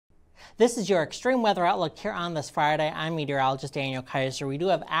This is your extreme weather outlook here on this Friday. I'm meteorologist Daniel Kaiser. We do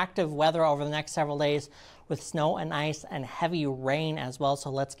have active weather over the next several days with snow and ice and heavy rain as well. So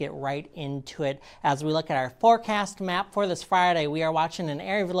let's get right into it. As we look at our forecast map for this Friday, we are watching an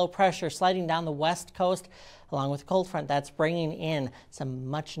area of low pressure sliding down the west coast along with a cold front that's bringing in some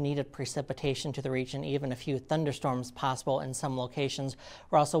much needed precipitation to the region, even a few thunderstorms possible in some locations.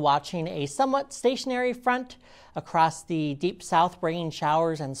 We're also watching a somewhat stationary front across the deep south bringing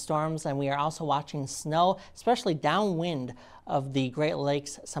showers and storms, and we are also watching snow, especially downwind of the Great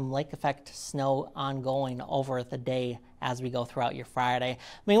Lakes, some lake effect snow ongoing over the day as we go throughout your Friday.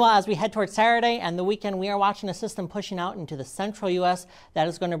 Meanwhile, as we head towards Saturday and the weekend, we are watching a system pushing out into the central U.S. that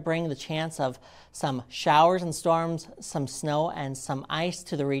is going to bring the chance of some showers and storms, some snow and some ice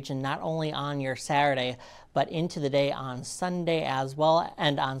to the region, not only on your Saturday, but into the day on Sunday as well.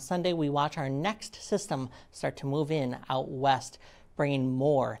 And on Sunday, we watch our next system start to move in out west, bringing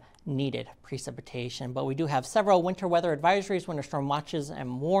more needed precipitation. But we do have several winter weather advisories, winter storm watches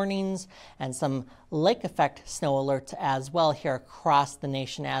and warnings, and some lake effect snow alerts as well here across the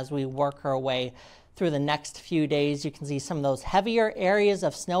nation as we work our way through the next few days. You can see some of those heavier areas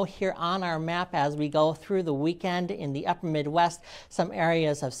of snow here on our map as we go through the weekend in the upper Midwest. Some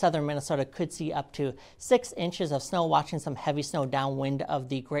areas of southern Minnesota could see up to 6 inches of snow, watching some heavy snow downwind of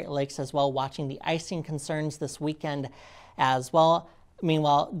the Great Lakes as well, watching the icing concerns this weekend as well.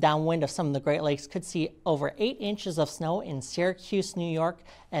 Meanwhile, downwind of some of the Great Lakes could see over 8 inches of snow in Syracuse, New York,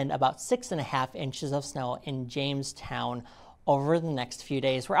 and about 6.5 inches of snow in Jamestown over the next few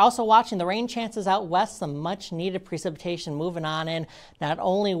days. We're also watching the rain chances out west, some much needed precipitation moving on in, not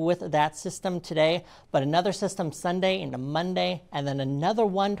only with that system today, but another system Sunday into Monday, and then another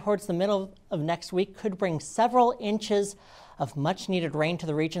one towards the middle of next week could bring several inches of much needed rain to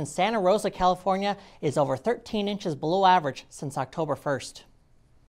the region. Santa Rosa, California is over 13 inches below average since October 1st.